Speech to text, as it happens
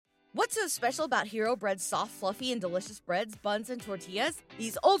What's so special about Hero Bread's soft, fluffy, and delicious breads, buns, and tortillas?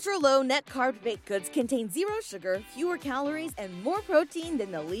 These ultra-low net-carb baked goods contain zero sugar, fewer calories, and more protein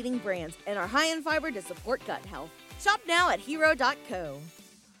than the leading brands, and are high in fiber to support gut health. Shop now at hero.co.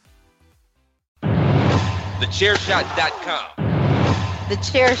 TheChairshot.com.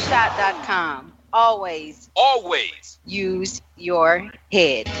 TheChairshot.com. Always use your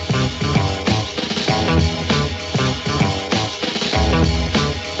head.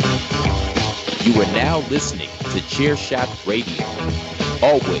 You are now listening to Chairshot Radio.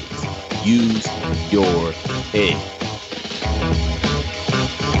 Always use your head.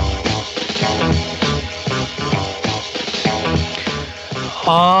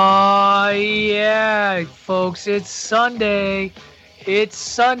 Oh, yeah, folks, it's Sunday. It's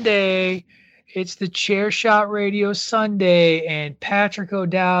Sunday. It's the Chairshot Radio Sunday, and Patrick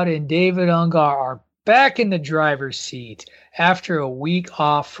O'Dowd and David Ungar are back in the driver's seat after a week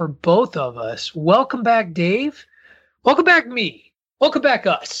off for both of us. Welcome back, Dave. Welcome back, me. Welcome back,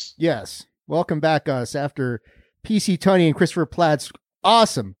 us. Yes. Welcome back, us, after PC Tunney and Christopher Platt's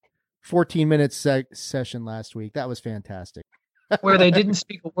awesome 14-minute session last week. That was fantastic. Where they didn't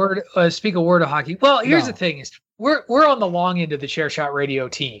speak a word of hockey. Well, here's the thing: is we're on the long end of the Chairshot Radio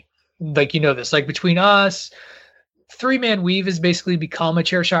team. Like, you know this. Like, between us, Three-Man Weave has basically become a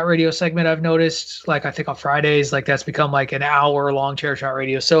Chairshot Radio segment. I've noticed, like, I think on Fridays, like, that's become like an hour-long Chairshot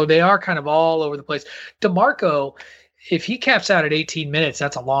Radio. So they are kind of all over the place. DeMarco, if he caps out at 18 minutes,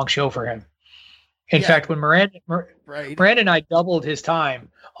 that's a long show for him. In fact, when Miranda and I doubled his time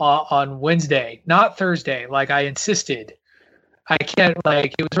on Wednesday, not Thursday, like I insisted. I can't,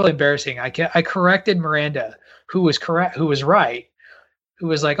 like, it was really embarrassing. I corrected Miranda, who was right, who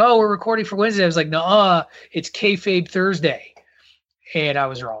was like, "Oh, we're recording for Wednesday." I was like, "No, it's kayfabe Thursday," and I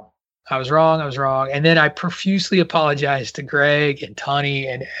was wrong. I was wrong. And then I profusely apologized to Greg and Tony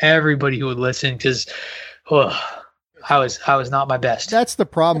and everybody who would listen, because I was not my best. That's the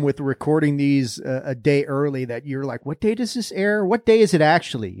problem with recording these a day early, that you're like, what day does this air? What day is it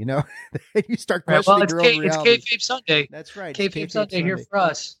actually? You know, you start questioning your own reality. It's kayfabe Sunday. That's right. Kayfabe Sunday here for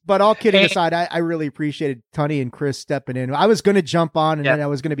us. But all kidding aside, I really appreciated Tunney and Chris stepping in. I was going to jump on and then I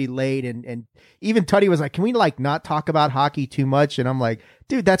was going to be late. And even Tunney was like, can we like not talk about hockey too much? And I'm like,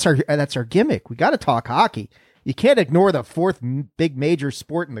 dude, that's our gimmick. We got to talk hockey. You can't ignore the fourth big major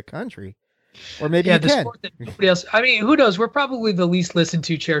sport in the country. Or maybe you can. Sport that nobody else. I mean, who knows? We're probably the least listened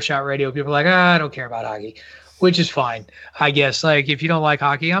to Chairshot Radio. People are like, I don't care about hockey, which is fine, I guess. Like, if you don't like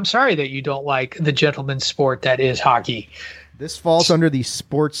hockey, I'm sorry that you don't like the gentleman's sport that is hockey. This falls under the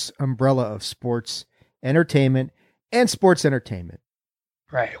sports umbrella of sports entertainment and sports entertainment.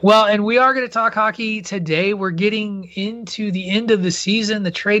 Right. Well, and we are going to talk hockey today. We're getting into the end of the season.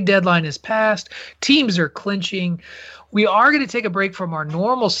 The trade deadline is passed. Teams are clinching. We are going to take a break from our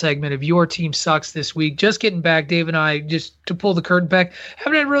normal segment of Your Team Sucks this week. Just getting back, Dave and I, just to pull the curtain back,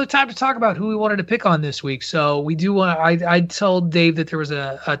 haven't had really time to talk about who we wanted to pick on this week. So we do want to, I told Dave that there was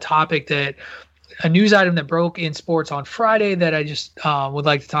a topic, that a news item that broke in sports on Friday that I just would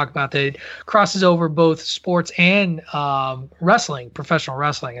like to talk about, that crosses over both sports and wrestling, professional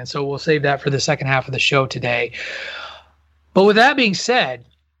wrestling. And so we'll save that for the second half of the show today. But with that being said,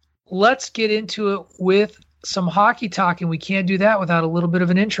 let's get into it with some hockey talk, and we can't do that without a little bit of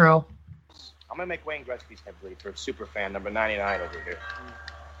an intro. I'm going to make Wayne Gretzky's head bleed for super fan number 99 over here.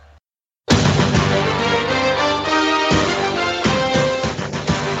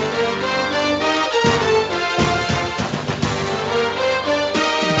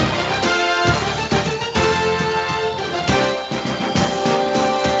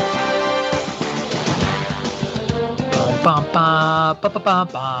 Bum, bum, bum, bum, bum,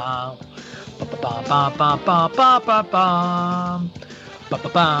 bum. Bum, bum, bum, bum, bum, bum, bum. Bum,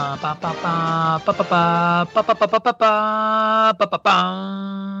 bum, bum, bum, bum, bum, bum, bum, bum, bum, bum, bum, bum,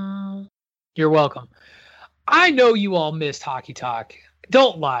 bum. You're welcome. I know you all missed Hockey Talk.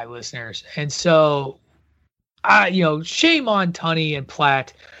 Don't lie, listeners. And so, shame on Tunney and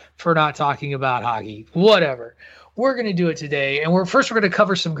Platt for not talking about hockey. Whatever. We're going to do it today. And we're going to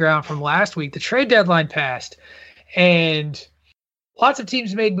cover some ground from last week. The trade deadline passed, and lots of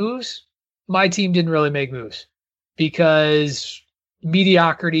teams made moves. My team didn't really make moves because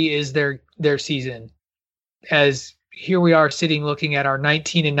mediocrity is their season. As here we are sitting looking at our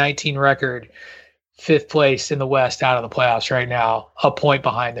 19-19 record, 5th place in the West out of the playoffs right now, a point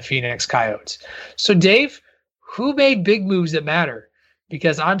behind the Phoenix Coyotes. So Dave, who made big moves that matter?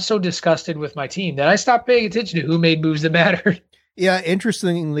 Because I'm so disgusted with my team that I stopped paying attention to who made moves that mattered. Yeah,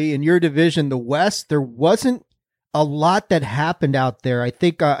 interestingly, in your division, the West, there wasn't a lot that happened out there. I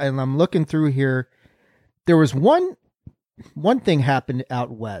think, and I'm looking through here, there was one one thing happened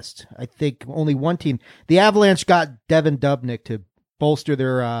out west. I think only one team, the Avalanche, got Devin Dubnyk to bolster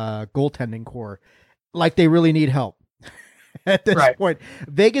their goaltending core, like they really need help at this point.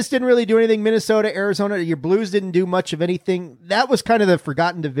 Vegas didn't really do anything. Minnesota, Arizona, your Blues didn't do much of anything. That was kind of the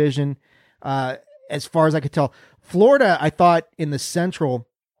forgotten division, as far as I could tell. Florida, I thought, in the Central,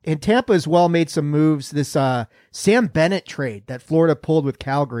 and Tampa as well, made some moves. This Sam Bennett trade that Florida pulled with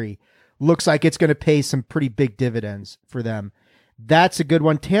Calgary looks like it's going to pay some pretty big dividends for them. That's a good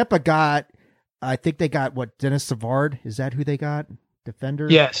one. Tampa got, I think they got, what, Dennis Savard? Is that who they got? Defender?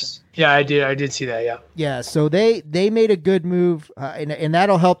 Yes. Yeah, I did see that, yeah. Yeah, so they made a good move, and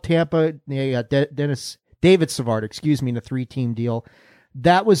that'll help Tampa. They got David Savard, in a 3-team deal.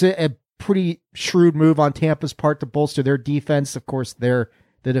 That was a pretty shrewd move on Tampa's part to bolster their defense. Of course, they're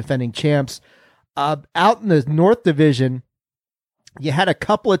the defending champs. Out in the North Division, you had a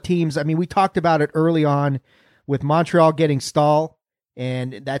couple of teams. I mean, we talked about it early on with Montreal getting Stahl,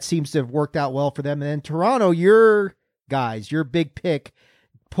 and that seems to have worked out well for them. And then Toronto, your big pick,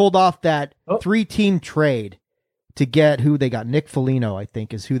 pulled off that 3-team trade to get who they got. Nick Foligno, I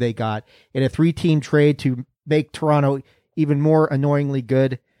think, is who they got in a 3-team trade to make Toronto even more annoyingly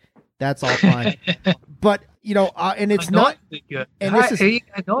good. That's all fine. But, and it's not good. And this is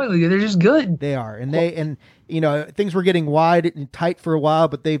annoyingly good. They're just good. They are. And things were getting wide and tight for a while,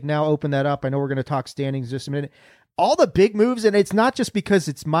 but they've now opened that up. I know we're going to talk standings in just a minute. All the big moves, and it's not just because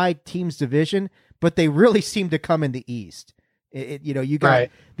it's my team's division, but they really seem to come in the East. You got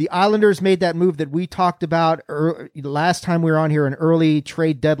the Islanders made that move that we talked about last time we were on here, an early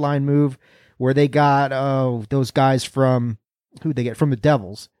trade deadline move where they got those guys from who they get from the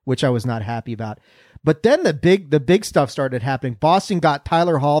Devils, which I was not happy about. But then the big stuff started happening. Boston got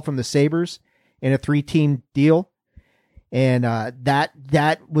Tyler Hall from the Sabres in a 3-team deal. And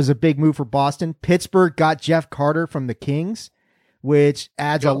that was a big move for Boston. Pittsburgh got Jeff Carter from the Kings, which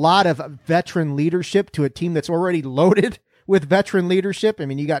adds a lot of veteran leadership to a team that's already loaded with veteran leadership. I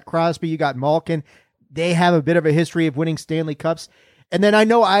mean, you got Crosby, you got Malkin. They have a bit of a history of winning Stanley Cups. And then I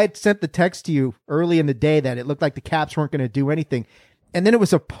know I had sent the text to you early in the day that it looked like the Caps weren't going to do anything. And then it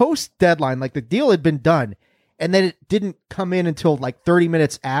was a post deadline, like the deal had been done. And then it didn't come in until like 30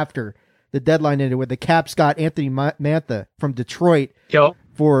 minutes after the deadline ended, where the Caps got Anthony Mantha from Detroit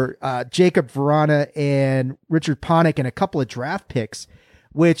for Jacob Verana and Richard Panik and a couple of draft picks,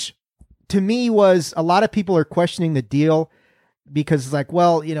 which to me was, a lot of people are questioning the deal because it's like,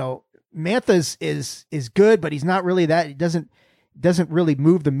 well, Mantha is good, but he's not really that. He doesn't really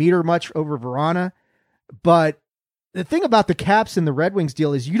move the meter much over Verana. But the thing about the Caps and the Red Wings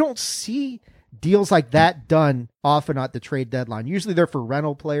deal is you don't see deals like that done often at the trade deadline. Usually they're for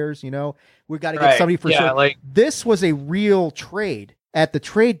rental players, we've got to get somebody for sure. This was a real trade at the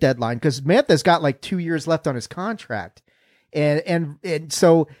trade deadline because Mantha's got like 2 years left on his contract. And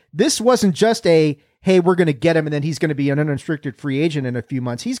so this wasn't just hey, we're going to get him and then he's going to be an unrestricted free agent in a few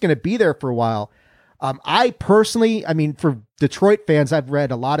months. He's going to be there for a while. I personally, for Detroit fans, I've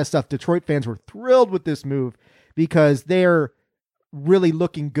read a lot of stuff. Detroit fans were thrilled with this move because they're really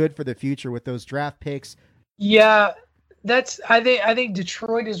looking good for the future with those draft picks. Yeah, I think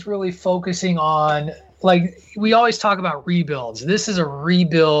Detroit is really focusing on, like, we always talk about rebuilds. This is a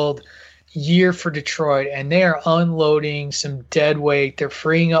rebuild year for Detroit, and they are unloading some dead weight. They're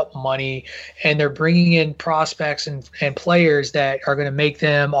freeing up money, and they're bringing in prospects and players that are going to make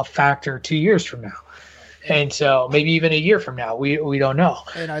them a factor 2 years from now. And so maybe even a year from now, we don't know.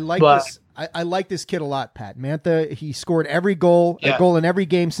 And I like this. I like this kid a lot, Pat. Mantha, he scored every goal, a goal in every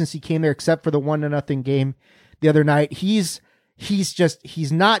game since he came there, except for the 1-0 game the other night. He's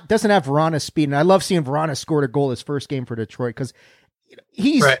doesn't have Verana's speed. And I love seeing Verana scored a goal his first game for Detroit because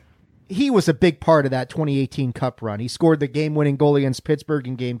he was a big part of that 2018 Cup run. He scored the game-winning goal against Pittsburgh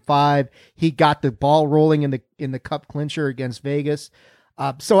in Game 5. He got the ball rolling in the Cup clincher against Vegas.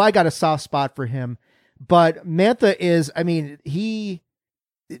 So I got a soft spot for him. But Mantha is, he's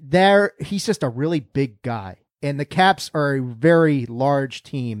just a really big guy. And the Caps are a very large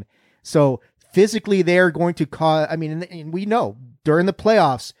team. So physically they're going to cause, and we know during the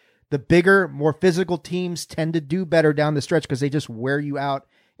playoffs, the bigger, more physical teams tend to do better down the stretch because they just wear you out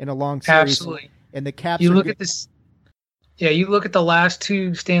in a long series. Absolutely. And the Caps, you look at this. Yeah, you look at the last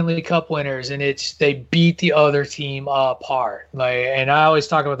 2 Stanley Cup winners, and they beat the other team apart. And I always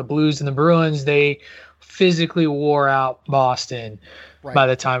talk about the Blues and the Bruins. They physically wore out Boston by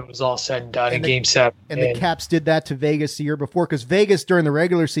the time it was all said and done in Game 7. And the Caps did that to Vegas the year before because Vegas during the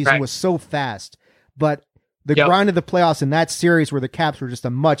regular season was so fast. But the grind of the playoffs in that series where the Caps were just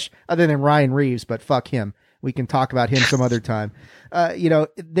other than Ryan Reeves, but fuck him. We can talk about him some other time.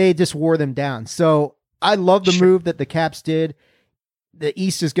 They just wore them down. So I love the move that the Caps did. The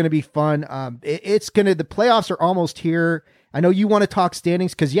East is going to be fun. The playoffs are almost here. I know you want to talk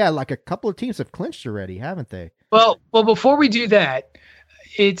standings because, like a couple of teams have clinched already, haven't they? Well, before we do that,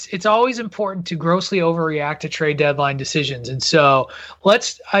 it's always important to grossly overreact to trade deadline decisions. And so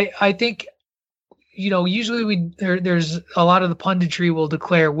I think, usually there's a lot of the punditry will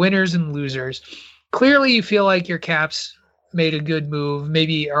declare winners and losers. Clearly you feel like your Caps made a good move,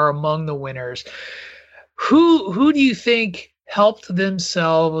 maybe are among the winners. Who do you think helped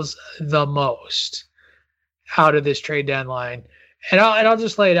themselves the most out of this trade deadline? And I'll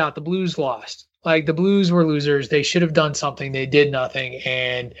just lay it out. The Blues lost. Like, the Blues were losers. They should have done something. They did nothing.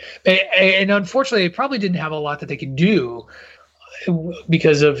 And unfortunately, they probably didn't have a lot that they could do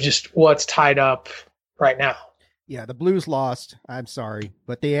because of just what's tied up right now. Yeah, the Blues lost. I'm sorry,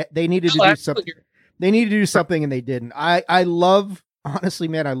 but they needed to do something. They needed to do something, and they didn't. Honestly,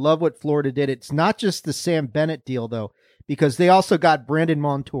 man, I love what Florida did. It's not just the Sam Bennett deal, though, because they also got Brandon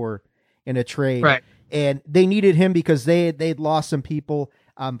Montour in a trade. Right. And they needed him because they'd lost some people.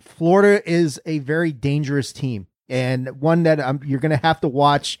 Florida is a very dangerous team, and one that you're going to have to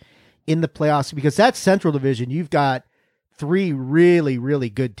watch in the playoffs, because that Central Division, you've got three really, really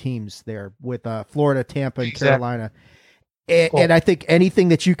good teams there with Florida, Tampa, and Carolina. And I think anything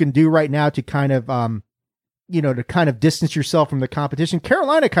that you can do right now to kind of, to kind of distance yourself from the competition.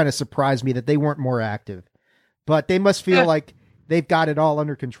 Carolina kind of surprised me that they weren't more active, but they must feel like they've got it all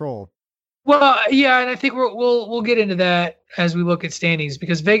under control. Well, yeah, and I think we'll get into that as we look at standings,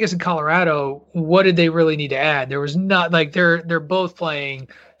 because Vegas and Colorado, what did they really need to add? There was not, like, they're both playing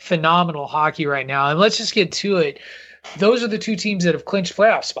phenomenal hockey right now, and let's just get to it. Those are the two teams that have clinched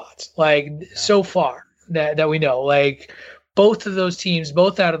playoff spots, so far that we know. Like, both of those teams,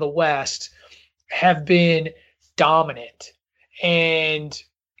 both out of the West, have been dominant, and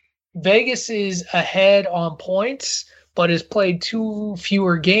Vegas is ahead on points, but has played 2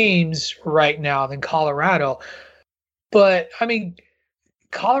 fewer games right now than Colorado. But I mean,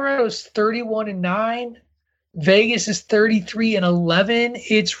 Colorado's 31-9. Vegas is 33-11.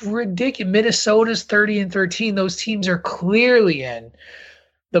 It's ridiculous. Minnesota's 30-13. Those teams are clearly in.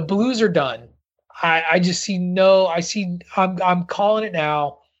 The Blues are done. I'm calling it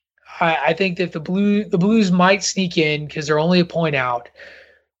now. I think that the Blues might sneak in because they're only a point out,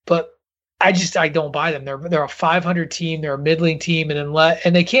 but I don't buy them. They're a 500 team. They're a middling team,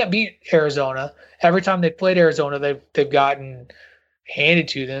 and they can't beat Arizona. Every time they've played Arizona, they've gotten handed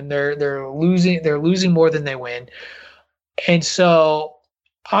to them. They're losing more than they win, and so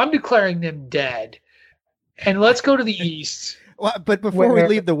I'm declaring them dead. And let's go to the East. Well, but before we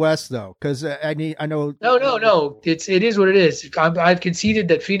leave the West, though, because I know. No. It is what it is. I've conceded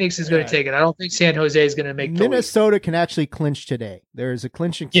that Phoenix is going to take it. I don't think San Jose is going to make Minnesota can actually clinch today. There's a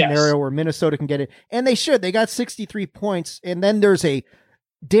clinching scenario where Minnesota can get it, and they should. They got 63 points, and then there's a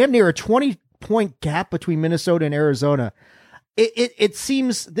damn near a 20-point gap between Minnesota and Arizona. It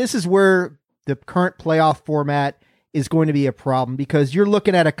seems this is where the current playoff format is going to be a problem, because you're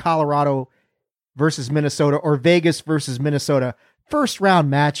looking at a Colorado versus Minnesota or Vegas versus Minnesota first round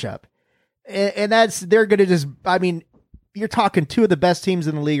matchup. And they're going to just, I mean, you're talking two of the best teams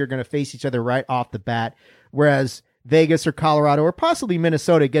in the league are going to face each other right off the bat. Whereas Vegas or Colorado or possibly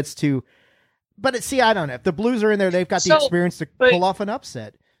Minnesota gets to, but I don't know. If the Blues are in there, they've got the experience to pull off an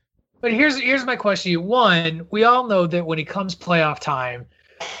upset. But here's my question to you. One, we all know that when it comes playoff time,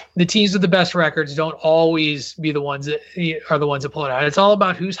 the teams with the best records don't always be the ones that are the ones that pull it out. It's all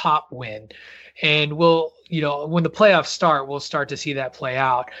about who's hot when. And when the playoffs start, we'll start to see that play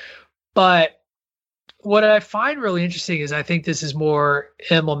out. But what I find really interesting is I think this is more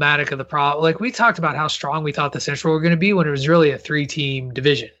emblematic of the problem. Like, we talked about how strong we thought the Central were going to be when it was really a 3-team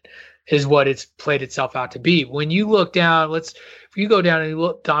division is what it's played itself out to be. When you look down, if you go down and you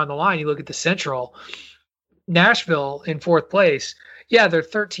look down the line, you look at the Central, Nashville in 4th place. Yeah, they're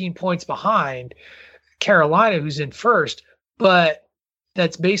 13 points behind Carolina, who's in 1st, but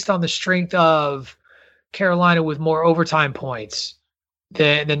that's based on the strength of Carolina with more overtime points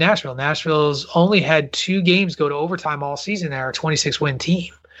than Nashville. Nashville's only had 2 games go to overtime all season. They're a 26-win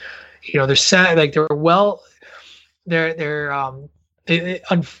team. They're sad. Like, they're on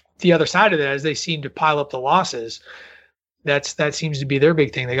the other side of that, as they seem to pile up the losses. That seems to be their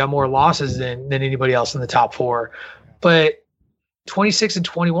big thing. They got more losses than anybody else in the top 4, but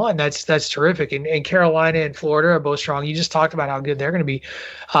 26-21. That's terrific. And Carolina and Florida are both strong. You just talked about how good they're going to be.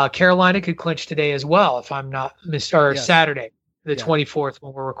 Carolina could clinch today as well, if I'm not Saturday, the 24th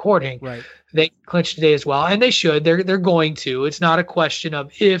when we're recording. Right. They clinch today as well, and they should. They're going to. It's not a question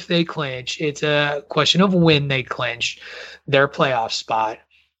of if they clinch. It's a question of when they clinch their playoff spot.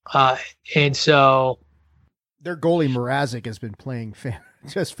 And so Their goalie Mrazek has been playing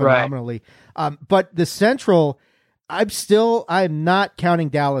just phenomenally. Right. But the Central, I'm not counting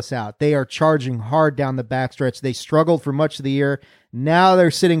Dallas out. They are charging hard down the backstretch. They struggled for much of the year. Now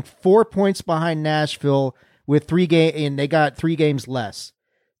they're sitting 4 points behind Nashville with 3 games, and they got 3 games less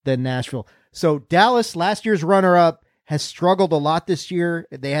than Nashville. So Dallas, last year's runner-up, has struggled a lot this year.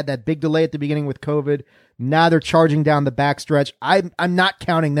 They had that big delay at the beginning with COVID. Now they're charging down the backstretch. I'm not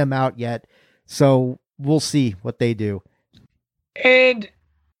counting them out yet. So we'll see what they do. And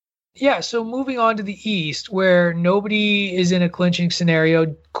yeah, so moving on to the East, where nobody is in a clinching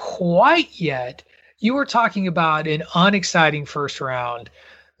scenario quite yet. You were talking about an unexciting first round.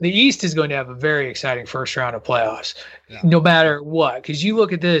 The East is going to have a very exciting first round of playoffs, no matter what. Because you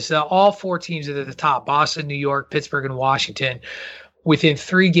look at this, all 4 teams are at the top: Boston, New York, Pittsburgh, and Washington, within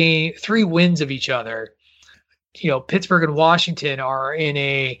 3 wins of each other. Pittsburgh and Washington are in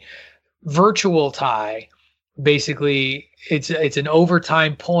a virtual tie. Basically, it's an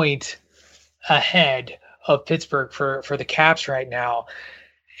overtime point ahead of Pittsburgh for the Caps right now.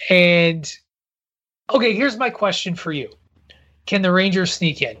 And okay, here's my question for you. Can the Rangers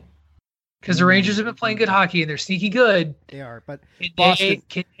sneak in? Because the Rangers have been playing good hockey and they're sneaky good. They are, but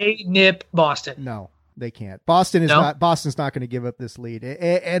can they nip Boston? No, they can't. Boston's not going to give up this lead.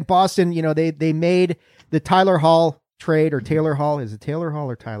 And Boston, they made the Tyler Hall trade, or Taylor Hall. Is it Taylor Hall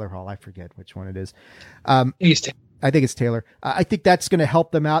or Tyler Hall? I forget which one it is. I think it's Taylor. I think that's going to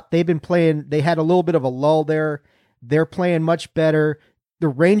help them out. They've been playing. They had a little bit of a lull there. They're playing much better. The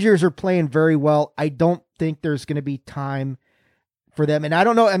Rangers are playing very well. I don't think there's going to be time for them. And I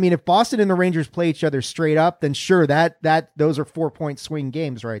don't know. I mean, if Boston and the Rangers play each other straight up, then sure, those are 4-point swing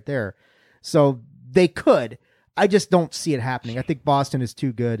games right there. So they could. I just don't see it happening. I think Boston is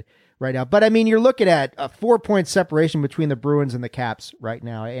too good right now. But I mean, you're looking at a 4-point separation between the Bruins and the Caps right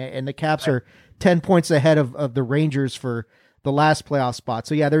now. And the Caps are 10 points ahead of the Rangers for the last playoff spot.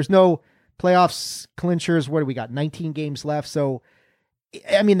 So yeah, there's no playoffs clinchers. What do we got? 19 games left. So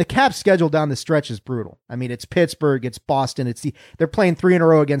I mean, the Caps schedule down the stretch is brutal. I mean, it's Pittsburgh, it's Boston, they're playing 3 in a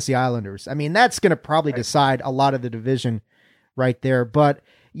row against the Islanders. I mean, that's going to probably decide a lot of the division right there. But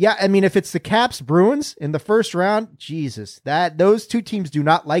yeah, I mean, if it's the Caps Bruins in the first round, Jesus, those 2 teams do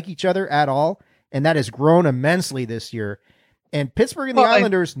not like each other at all, and that has grown immensely this year. And Pittsburgh and the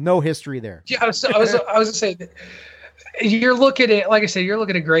Islanders, no history there. Yeah, I was going to say that. You're looking at, like I said, you're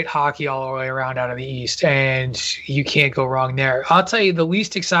looking at great hockey all the way around out of the East, and you can't go wrong there. I'll tell you, the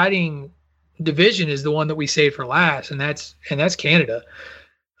least exciting division is the one that we saved for last, and that's Canada.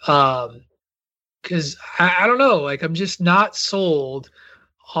 Because I don't know, like, I'm just not sold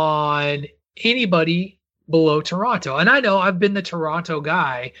on anybody below Toronto. And I know I've been the Toronto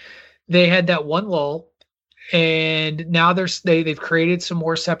guy. They had that one lull, and now they've created some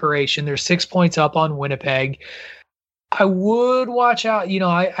more separation. They're 6 points up on Winnipeg. I would watch out.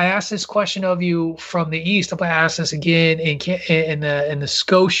 I asked this question of you from the East. I'm going to ask this again in the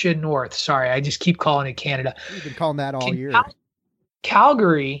Scotia North. Sorry, I just keep calling it Canada. You've been calling that all year.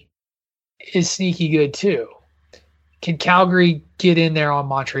 Calgary is sneaky good too. Can Calgary get in there on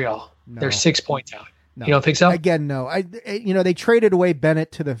Montreal? No. They're 6 points out. No. You don't think so? Again, no. They traded away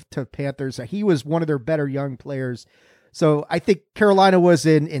Bennett to Panthers. He was one of their better young players. So I think Carolina was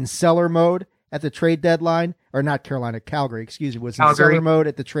in seller mode at the trade deadline, or not Carolina, Calgary, excuse me, was in seller mode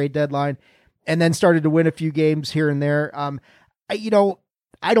at the trade deadline, and then started to win a few games here and there. I don't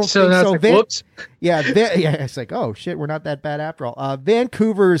think so. Like, whoops. Yeah, it's like, oh shit, we're not that bad after all.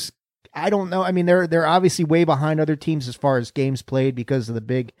 Vancouver's, I don't know. I mean, they're obviously way behind other teams as far as games played because of the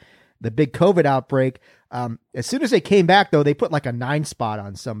big COVID outbreak. As soon as they came back, though, they put like a 9 spot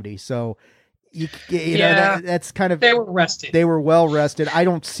on somebody. So you know, that's kind of, they were rested. They were well rested. I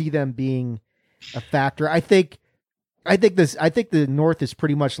don't see them being a factor. I think the North is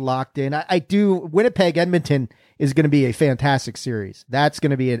pretty much locked in. Winnipeg Edmonton is going to be a fantastic series. That's going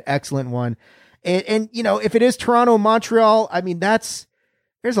to be an excellent one. And if it is Toronto, Montreal, I mean, there's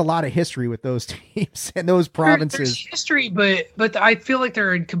a lot of history with those teams and those provinces. There's history, but I feel like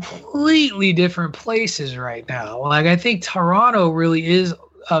they're in completely different places right now. Like, I think Toronto really is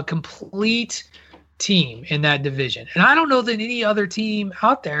a complete team in that division, and I don't know that any other team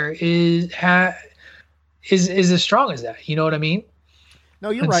out there is as strong as that. You know what I mean? No,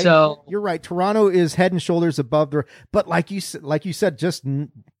 you're right. So, you're right. Toronto is head and shoulders above but like you said just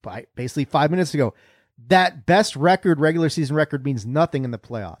basically 5 minutes ago, that best regular season record means nothing in the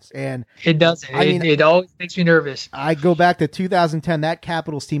playoffs. And it doesn't. It always makes me nervous. I go back to 2010, that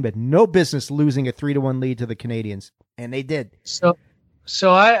Capitals team had no business losing a 3-1 lead to the Canadiens, and they did.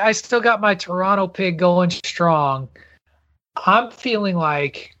 So I still got my Toronto pick going strong. I'm feeling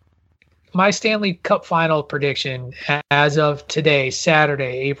like my Stanley Cup final prediction as of today,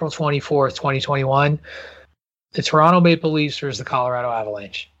 Saturday, April 24th, 2021, the Toronto Maple Leafs versus the Colorado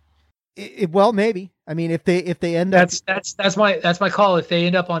Avalanche. Well, maybe. I mean, if they end up, that's my call. If they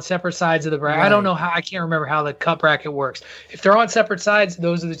end up on separate sides of the bracket, right. I don't know how. I can't remember how the cup bracket works. If they're on separate sides,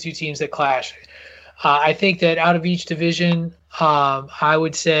 those are the two teams that clash. I think that out of each division, I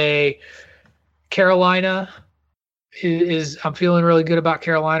would say Carolina is. I'm feeling really good about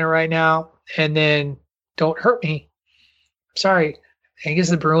Carolina right now. And then don't hurt me. Sorry, I think it's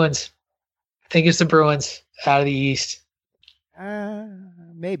the Bruins. Out of the East.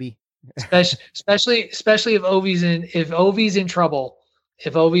 Maybe. especially if Ovi's in trouble,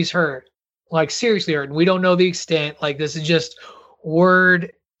 if Ovi's hurt, like seriously hurt, and we don't know the extent. Like this is just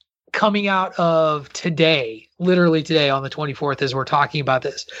word coming out of today, literally today on the 24th, as we're talking about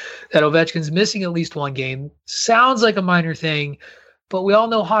this, that Ovechkin's missing at least one game. Sounds like a minor thing, but we all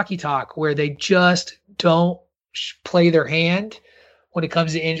know hockey talk where they just don't play their hand when it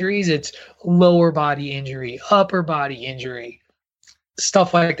comes to injuries. It's lower body injury, upper body injury,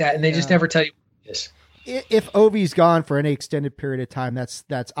 stuff like that, and they just never tell you what it is. If Ovi's gone for any extended period of time, that's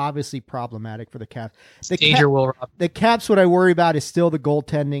obviously problematic for the Caps. The Caps, what I worry about is still the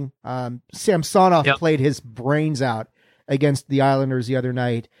goaltending. Samsonov played his brains out against the Islanders the other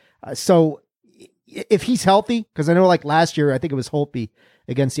night. So if he's healthy, because I know like last year, I think it was Holtby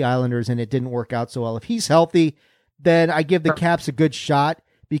against the Islanders and it didn't work out so well. If he's healthy, then I give the Caps a good shot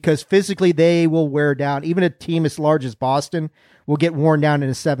because physically they will wear down. Even a team as large as Boston will get worn down in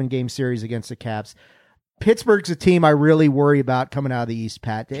a 7-game series against the Caps. Pittsburgh's a team I really worry about coming out of the East,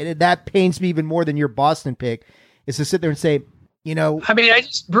 Pat. And that pains me even more than your Boston pick, is to sit there and say, you know... I mean,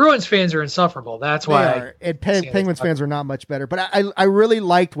 Bruins fans are insufferable. That's why. And Penguins fans are not much better. But I really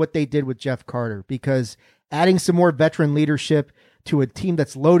liked what they did with Jeff Carter, because adding some more veteran leadership to a team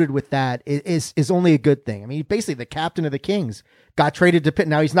that's loaded with that is only a good thing. I mean, basically the captain of the Kings got traded to Pitt.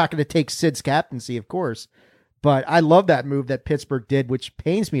 Now he's not going to take Sid's captaincy, of course. But I love that move that Pittsburgh did, which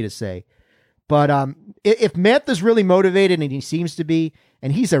pains me to say. But if Mantha's really motivated, and he seems to be,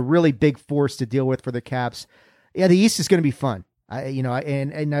 and he's a really big force to deal with for the Caps, the East is going to be fun.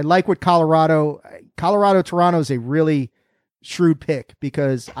 And I like what Toronto is a really shrewd pick,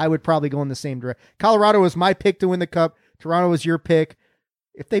 because I would probably go in the same direction. Colorado was my pick to win the Cup. Toronto was your pick.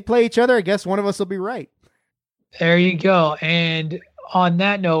 If they play each other, I guess one of us will be right. There you go. And on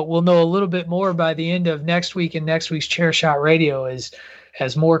that note, we'll know a little bit more by the end of next week, and next week's Chairshot Radio as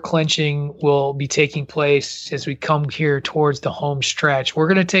more clinching will be taking place as we come here towards the home stretch. We're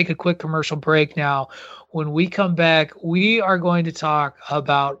going to take a quick commercial break now. When we come back, we are going to talk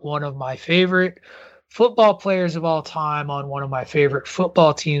about one of my favorite football players of all time on one of my favorite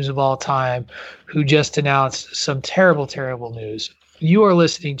football teams of all time, who just announced some terrible, terrible news. You are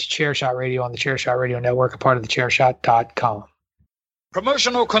listening to Chairshot Radio on the Chairshot Radio Network, a part of the Chairshot.com.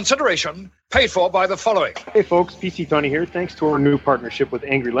 Promotional consideration paid for by the following. Hey folks, PC Tony here. Thanks to our new partnership with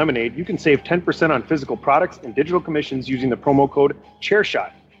Angry Lemonade, you can save 10% on physical products and digital commissions using the promo code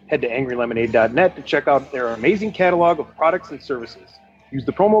Chairshot. Head to angrylemonade.net to check out their amazing catalog of products and services. Use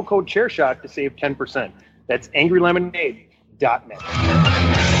the promo code Chairshot to save 10%. That's angrylemonade.net.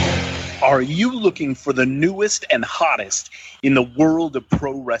 Are you looking for the newest and hottest in the world of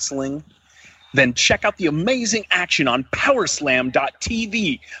pro wrestling? Then check out the amazing action on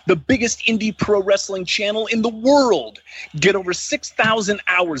Powerslam.tv, the biggest indie pro wrestling channel in the world. Get over 6,000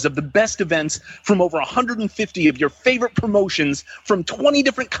 hours of the best events from over 150 of your favorite promotions from 20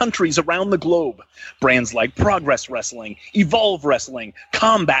 different countries around the globe. Brands like Progress Wrestling, Evolve Wrestling,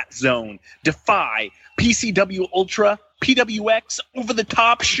 Combat Zone, Defy, PCW Ultra, PWX, Over the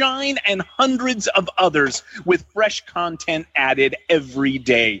Top, Shine, and hundreds of others with fresh content added every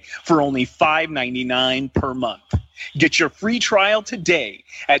day for only $5.99 per month. Get your free trial today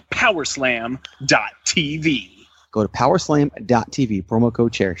at Powerslam.tv. Go to Powerslam.tv, promo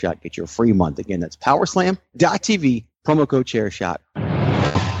code Chairshot. Get your free month. Again, that's Powerslam.tv, promo code Chairshot.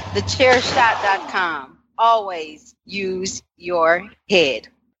 TheChairshot.com. Always use your head.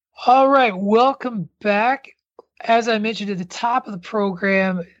 All right, welcome back. As I mentioned at the top of the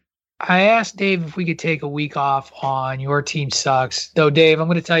program, I asked Dave if we could take a week off on Your Team Sucks. Though, Dave, I'm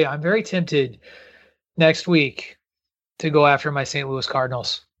going to tell you, I'm very tempted next week to go after my St. Louis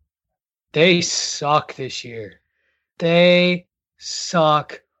Cardinals. They suck this year. They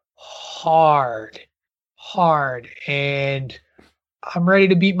suck hard. And I'm ready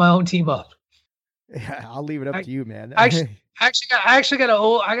to beat my own team up. Yeah, I'll leave it up to you, man. I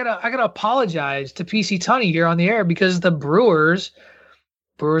gotta apologize to PC Tunney here on the air, because the Brewers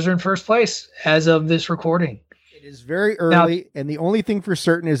are in first place as of this recording. It is very early, and the only thing for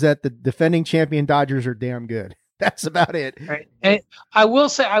certain is that the defending champion Dodgers are damn good. That's about it. Right. And I will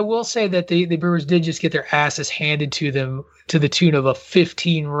say that the Brewers did just get their asses handed to them to the tune of a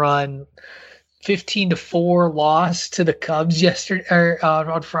 15-4 loss to the Cubs yesterday or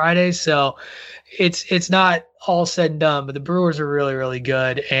on Friday. So it's not all said and done, but the Brewers are really, really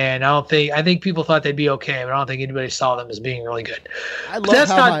good. And I think people thought they'd be okay, but I don't think anybody saw them as being really good. I love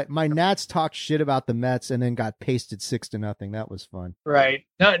how my Nats talked shit about the Mets and then got pasted 6-0. That was fun. Right.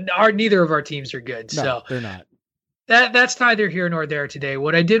 Neither of our teams are good. No, so they're not. That's neither here nor there today.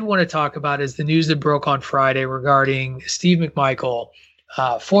 What I did want to talk about is the news that broke on Friday regarding Steve McMichael,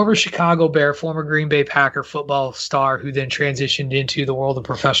 former Chicago Bear, former Green Bay Packer football star who then transitioned into the world of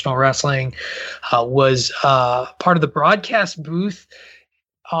professional wrestling, was part of the broadcast booth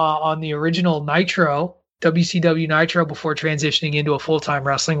on the original Nitro, WCW Nitro, before transitioning into a full-time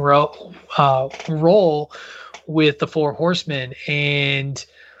wrestling role with the Four Horsemen. And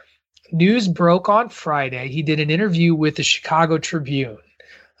news broke on Friday. He did an interview with the Chicago Tribune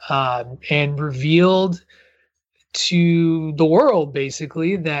and revealed to the world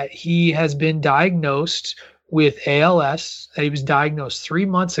basically that he has been diagnosed with ALS, that he was diagnosed 3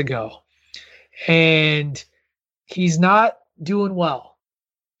 months ago, and he's not doing well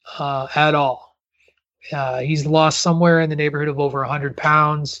at all. He's lost somewhere in the neighborhood of over 100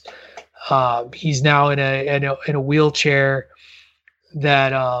 pounds. He's now in a wheelchair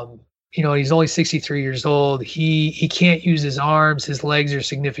that he's only 63 years old. He can't use his arms. His legs are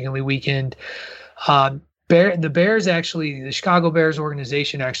significantly weakened. The Bears the Chicago Bears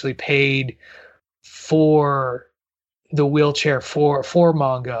organization actually paid for the wheelchair for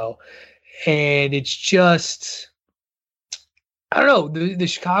Mongo. And it's just, I don't know, the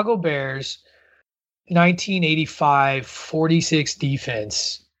Chicago Bears 1985 46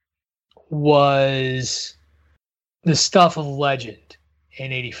 defense was the stuff of legend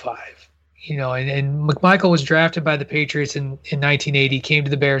in 85. And McMichael was drafted by the Patriots in 1980, came to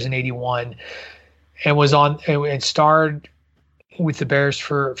the Bears in 81, and was on and starred with the Bears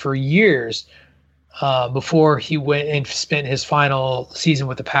for years before he went and spent his final season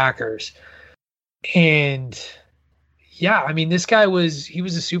with the Packers. And yeah, I mean, this guy was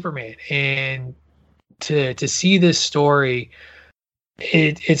a Superman, and to see this story,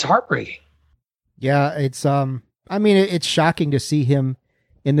 it's heartbreaking. Yeah, it's it's shocking to see him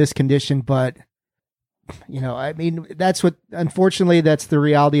in this condition, but unfortunately, that's the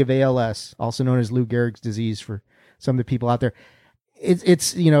reality of ALS, also known as Lou Gehrig's disease for some of the people out there.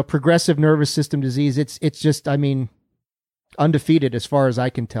 It's progressive nervous system disease. It's just, undefeated as far as I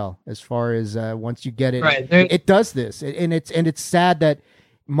can tell, as far as once you get it, right. It does this. And it's sad that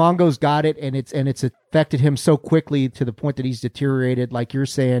Mongo's got it and it's affected him so quickly to the point that he's deteriorated. Like you're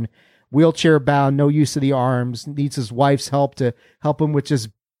saying, wheelchair bound, no use of the arms, needs his wife's help to help him with just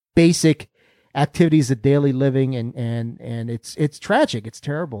basic activities of daily living, and it's tragic. It's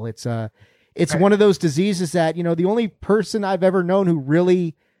terrible. It's right. One of those diseases that, the only person I've ever known who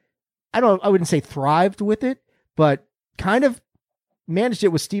really, I wouldn't say thrived with it, but kind of managed it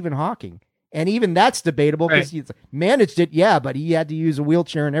was Stephen Hawking. And even that's debatable because he managed it. Yeah. But he had to use a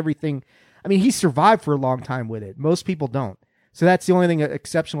wheelchair and everything. I mean, he survived for a long time with it. Most people don't. So that's the only thing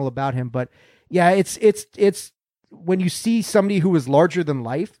exceptional about him. But yeah, it's when you see somebody who was larger than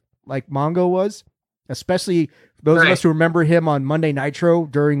life, like Mongo was, especially those of us who remember him on Monday Nitro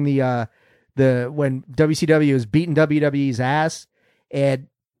during the when WCW was beating WWE's ass, and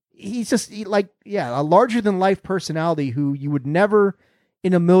he's just a larger than life personality who you would never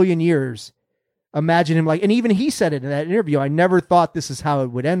in a million years imagine him like. And even he said it in that interview, I never thought this is how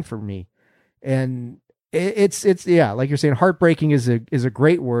it would end for me. And it's like you're saying, heartbreaking is a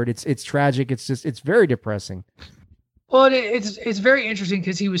great word. It's tragic. It's very depressing. Well, it's very interesting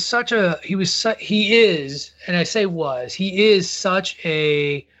because he is, and I say was, he is such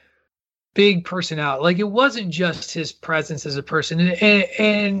a big personality. Like, it wasn't just his presence as a person,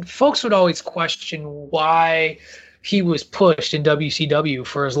 and folks would always question why he was pushed in WCW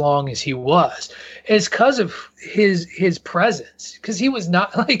for as long as he was. It's because of his presence, because he was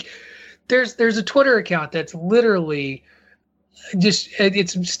not like, there's a Twitter account that's literally just,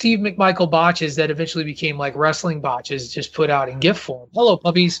 it's Steve McMichael botches that eventually became like wrestling botches, just put out in GIF form. Hello,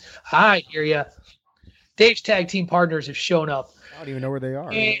 puppies. I hear ya. Dave's tag team partners have shown up. I don't even know where they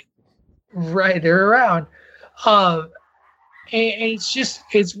are. Right, they're around. And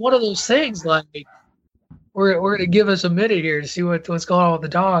it's one of those things like, we're going to give us a minute here to see what's going on with the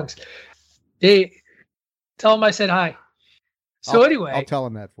dogs. Hey, tell them I said hi. So anyway. I'll tell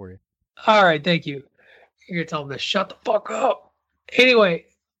them that for you. All right, thank you. You're going to tell them to shut the fuck up. Anyway,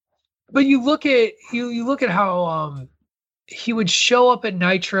 But you look at you look at how he would show up at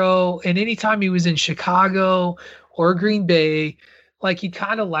Nitro, and anytime he was in Chicago or Green Bay, like he'd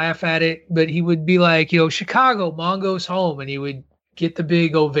kind of laugh at it, but he would be like, Chicago, Mongo's home, and he would get the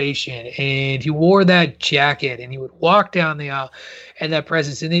big ovation, and he wore that jacket, and he would walk down the aisle, and that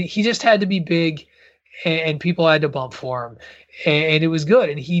presence, and he just had to be big, and people had to bump for him, and it was good,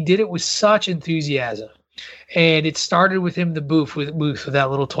 and he did it with such enthusiasm. And it started with him, the booth with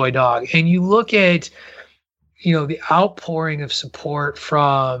that little toy dog. And you look at, the outpouring of support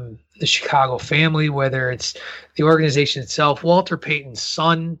from the Chicago family, whether it's the organization itself. Walter Payton's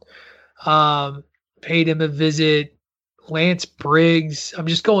son paid him a visit. Lance Briggs. I'm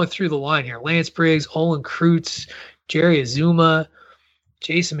just going through the line here. Lance Briggs, Olin Kreutz, Jerry Azuma,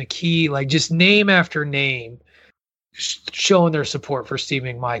 Jason McKee, like just name after name showing their support for Steve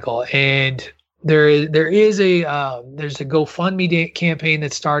McMichael. And there's a GoFundMe campaign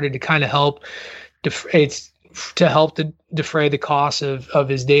that started to kind of help defray the costs of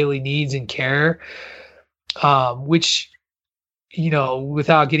his daily needs and care, which,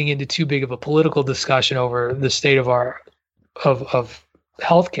 without getting into too big of a political discussion over the state of of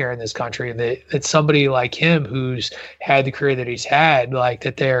healthcare in this country, that somebody like him who's had the career that he's had, like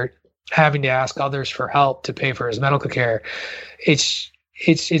that they're having to ask others for help to pay for his medical care. It's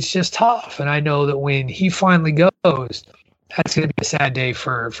just tough. And I know that when he finally goes, that's going to be a sad day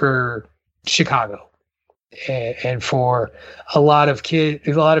for Chicago and for a lot of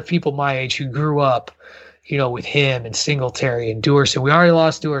people my age who grew up, with him and Singletary and Duerson. We already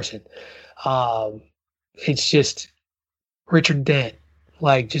lost Duerson. It's just Richard Dent,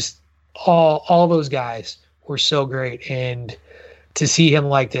 like just all those guys were so great. And to see him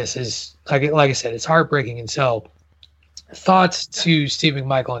like this is, like I said, it's heartbreaking. And so, thoughts to Steve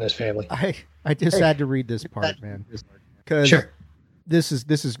McMichael and his family. I just had to read this part, man, because sure. This is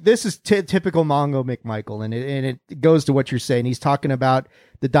typical Mongo McMichael, and it goes to what you're saying. He's talking about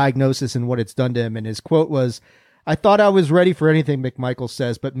the diagnosis and what it's done to him, and his quote was, "I thought I was ready for anything," McMichael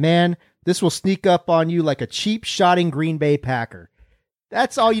says, "but man, this will sneak up on you like a cheap shotting Green Bay Packer."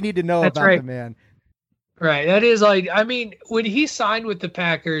 That's all you need to know about the man. Right. That is when he signed with the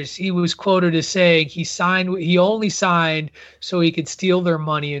Packers, he was quoted as saying he only signed so he could steal their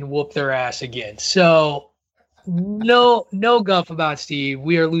money and whoop their ass again. So no guff about Steve.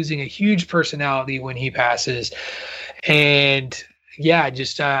 We are losing a huge personality when he passes. And yeah,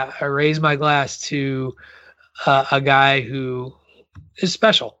 I raise my glass to a guy who is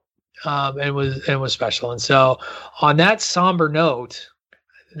special and was special. And so on that somber note,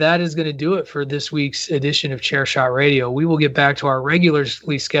 that is going to do it for this week's edition of Chairshot Radio. We will get back to our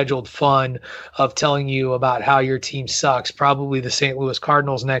regularly scheduled fun of telling you about how your team sucks, probably the St. Louis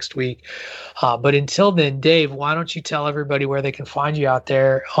Cardinals next week. But until then, Dave, why don't you tell everybody where they can find you out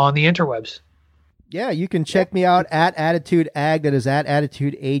there on the interwebs? Yeah, you can check me out at Attitude Ag. That is at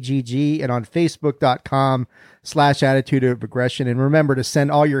Attitude AGG, and on Facebook.com/Attitude of Aggression. And remember to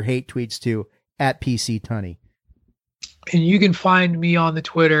send all your hate tweets to at PC Tunney. And you can find me on the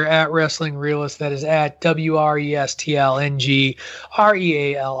Twitter at Wrestling Realist. That is at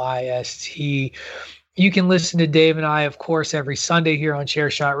WRESTLNGREALIST. You can listen to Dave and I, of course, every Sunday here on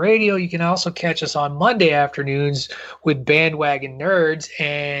Chairshot Radio. You can also catch us on Monday afternoons with Bandwagon Nerds.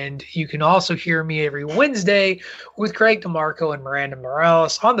 And you can also hear me every Wednesday with Craig DeMarco and Miranda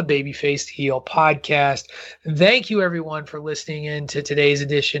Morales on the Babyface Heel podcast. Thank you, everyone, for listening in to today's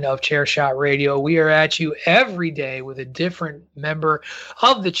edition of Chairshot Radio. We are at you every day with a different member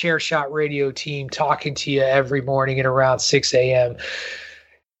of the Chairshot Radio team talking to you every morning at around 6 a.m.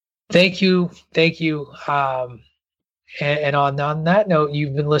 Thank you. And on that note,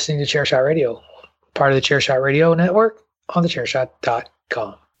 you've been listening to Chairshot Radio, part of the Chairshot Radio Network on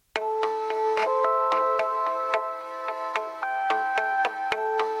thechairshot.com.